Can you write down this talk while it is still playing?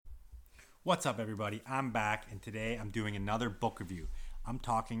What's up, everybody? I'm back, and today I'm doing another book review. I'm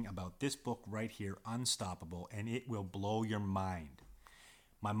talking about this book right here, Unstoppable, and it will blow your mind.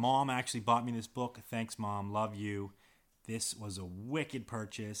 My mom actually bought me this book. Thanks, Mom. Love you. This was a wicked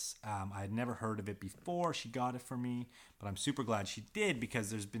purchase. I had never heard of it before. She got it for me, but I'm super glad she did because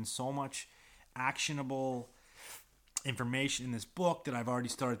there's been so much actionable information in this book that I've already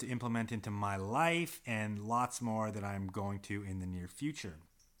started to implement into my life, and lots more that I'm going to in the near future.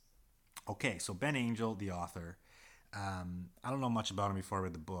 Okay, so Ben Angel, the author. I don't know much about him before I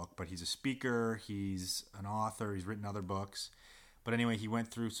read the book, but he's a speaker, he's an author, he's written other books. But anyway, he went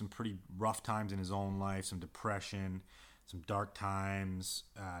through some pretty rough times in his own life, some depression, some dark times,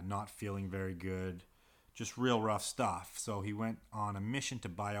 not feeling very good, just real rough stuff. So he went on a mission to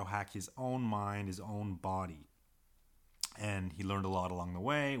biohack his own mind, his own body. And he learned a lot along the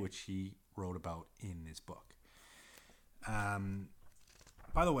way, which he wrote about in this book.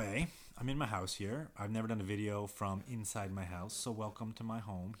 By the way, I'm in my house here. I've never done a video from inside my house, so welcome to my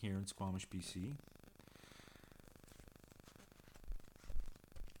home here in Squamish, BC.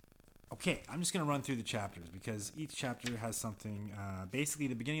 Okay, I'm just going to run through the chapters because each chapter has something. Basically,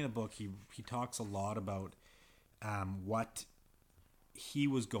 the beginning of the book, he talks a lot about what he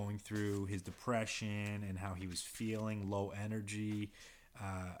was going through, his depression, and how he was feeling low energy,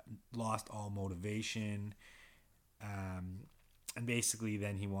 lost all motivation. And basically,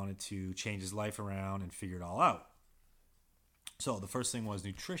 then he wanted to change his life around and figure it all out. So the first thing was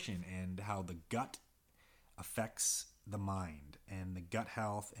nutrition and how the gut affects the mind, and the gut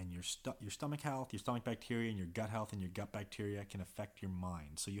health and your stomach health, your stomach bacteria, and your gut health and your gut bacteria can affect your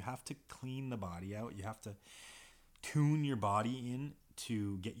mind. So you have to clean the body out. You have to tune your body in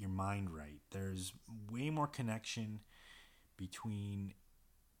to get your mind right. There's way more connection between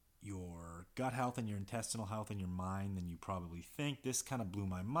your gut health and your intestinal health and your mind than you probably think. This kind of blew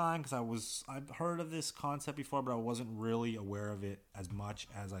my mind because I've heard of this concept before, but I wasn't really aware of it as much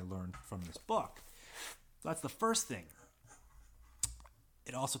as I learned from this book. So that's the first thing.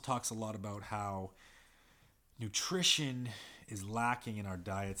 It also talks a lot about how nutrition is lacking in our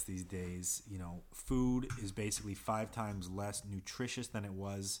diets these days. You know, food is basically 5 times less nutritious than it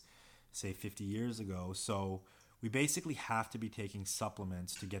was, say, 50 years ago. So we basically have to be taking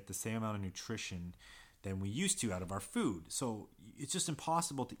supplements to get the same amount of nutrition than we used to out of our food. So it's just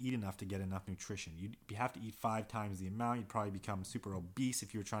impossible to eat enough to get enough nutrition. You have to eat 5 times the amount. You'd probably become super obese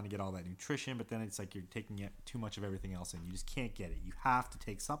if you were trying to get all that nutrition, but then it's like you're taking it too much of everything else in. You just can't get it. You have to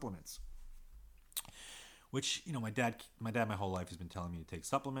take supplements. Which, you know, my dad my whole life has been telling me to take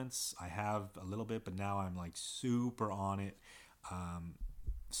supplements. I have a little bit, but now I'm like super on it.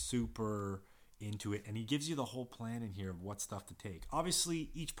 Super into it, and he gives you the whole plan in here of what stuff to take.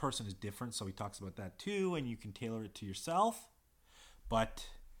 Obviously, each person is different, so he talks about that too, and you can tailor it to yourself. But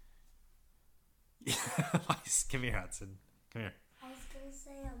come here, Hudson. Come here. I was gonna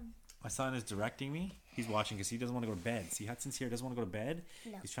say My son is directing me. He's watching because he doesn't want to go to bed. See, Hudson's here, doesn't want to go to bed.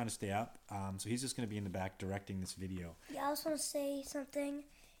 No. He's trying to stay up. So he's just going to be in the back directing this video. Yeah, I also want to say something.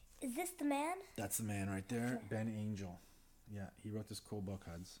 Is this the man? That's the man right there, Okay. Ben Angel. Yeah, he wrote this cool book,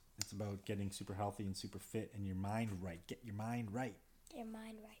 Huds. It's about getting super healthy and super fit and your mind right. Get your mind right. Get your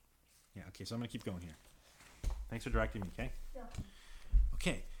mind right. Yeah, okay, so I'm going to keep going here. Thanks for directing me, okay? Yeah.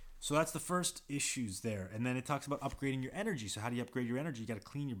 Okay, so that's the first issues there. And then it talks about upgrading your energy. So how do you upgrade your energy? You got to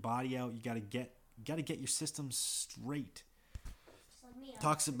clean your body out. You got to get your system straight. Just like me.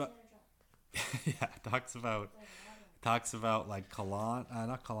 Talks about talks about like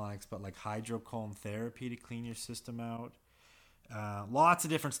not colonics, but like hydrocone therapy to clean your system out. Lots of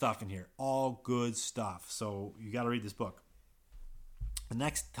different stuff in here. All good stuff. So you got to read this book. The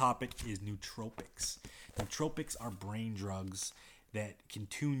next topic is nootropics. Nootropics are brain drugs that can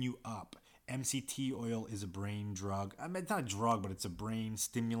tune you up. MCT oil is a brain drug. I mean, it's not a drug, but it's a brain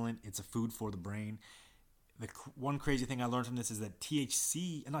stimulant. It's a food for the brain. The one crazy thing I learned from this is that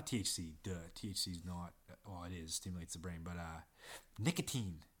THC is not, well, it is, stimulates the brain, but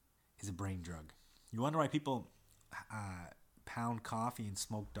nicotine is a brain drug. You wonder why people pound coffee and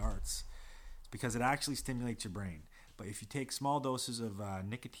smoke darts. It's because it actually stimulates your brain. But if you take small doses of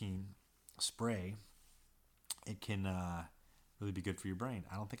nicotine spray, it can really be good for your brain.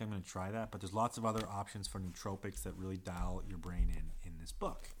 I don't think I'm going to try that, but there's lots of other options for nootropics that really dial your brain in this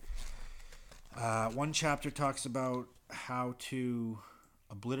book. One chapter talks about how to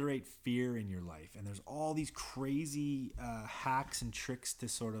obliterate fear in your life, and there's all these crazy hacks and tricks to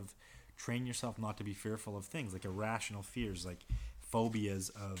sort of train yourself not to be fearful of things, like irrational fears, like phobias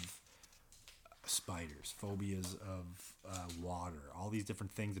of spiders, phobias of water, all these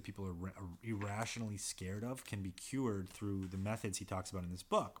different things that people are irrationally scared of can be cured through the methods he talks about in this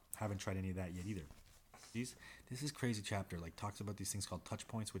book. Haven't tried any of that yet either. This is crazy chapter. Like, talks about these things called touch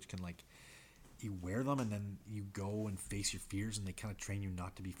points, which can, like, you wear them and then you go and face your fears, and they kind of train you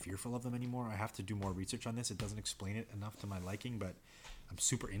not to be fearful of them anymore. I have to do more research on this. It doesn't explain it enough to my liking, but I'm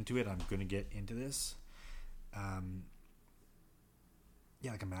super into it. I'm going to get into this.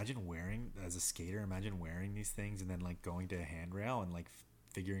 Yeah, like, imagine wearing, as a skater, imagine wearing these things and then, like, going to a handrail and, like,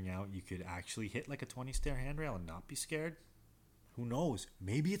 figuring out you could actually hit, like, a 20-stair handrail and not be scared. Who knows?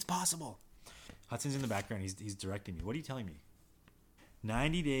 Maybe it's possible. Hudson's in the background. He's directing me. What are you telling me?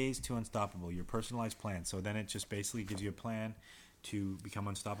 90 days to unstoppable, your personalized plan. So then it just basically gives you a plan to become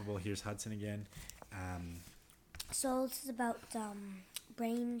unstoppable. Here's Hudson again. So this is about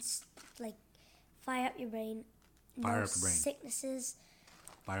brains, like fire up your brain. Fire up your brain. Sicknesses.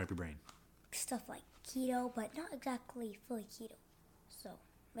 Fire up your brain. Stuff like keto, but not exactly fully keto. So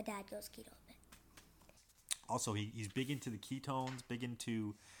my dad goes keto a bit. Also, he's big into the ketones, big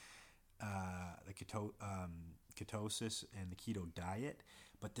into the ketosis and the keto diet.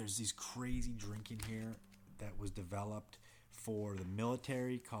 But there's these crazy drink in here that was developed for the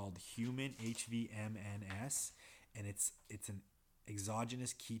military called Human, HVMNS, and it's an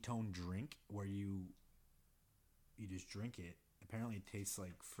exogenous ketone drink where you just drink it. Apparently it tastes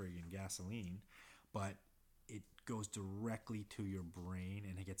like friggin' gasoline, but it goes directly to your brain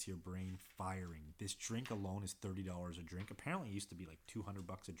and it gets your brain firing. This drink alone is $30 a drink. Apparently it used to be like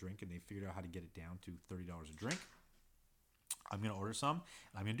 $200 a drink, and they figured out how to get it down to $30 a drink. I'm going to order some,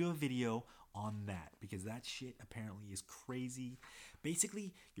 and I'm going to do a video on that because that shit apparently is crazy.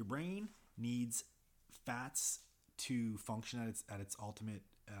 Basically, your brain needs fats to function at its ultimate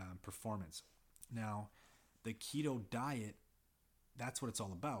performance. Now, the keto diet, that's what it's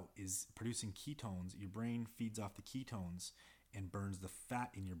all about, is producing ketones. Your brain feeds off the ketones and burns the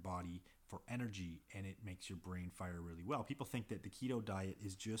fat in your body for energy, and it makes your brain fire really well. People think that the keto diet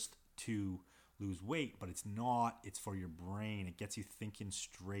is just to lose weight, but it's not. It's for your brain. It gets you thinking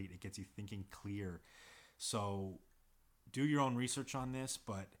straight. It gets you thinking clear. So do your own research on this,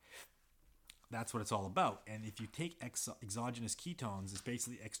 but that's what it's all about. And if you take exogenous ketones, it's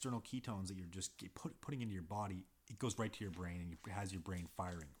basically external ketones that you're just putting into your body. It goes right to your brain and it has your brain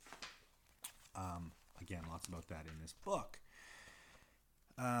firing. Again, lots about that in this book.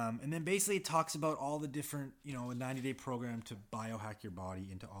 And then basically it talks about all the different, a 90-day program to biohack your body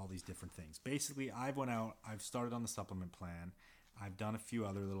into all these different things. Basically, I've started on the supplement plan. I've done a few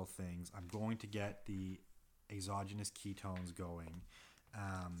other little things. I'm going to get the exogenous ketones going.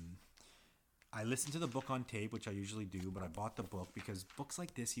 I listened to the book on tape, which I usually do, but I bought the book because books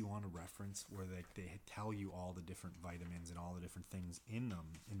like this you want to reference where they tell you all the different vitamins and all the different things in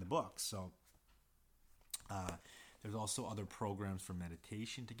them in the book. So there's also other programs for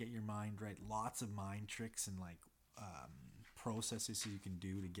meditation to get your mind right. Lots of mind tricks and processes you can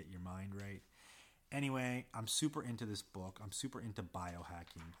do to get your mind right. Anyway, I'm super into this book. I'm super into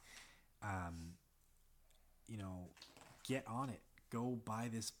biohacking. Get on it. Go buy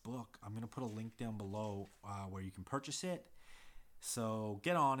this book. I'm going to put a link down below where you can purchase it. So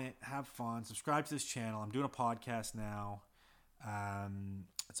get on it. Have fun. Subscribe to this channel. I'm doing a podcast now.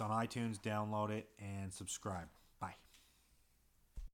 It's on iTunes. Download it and subscribe.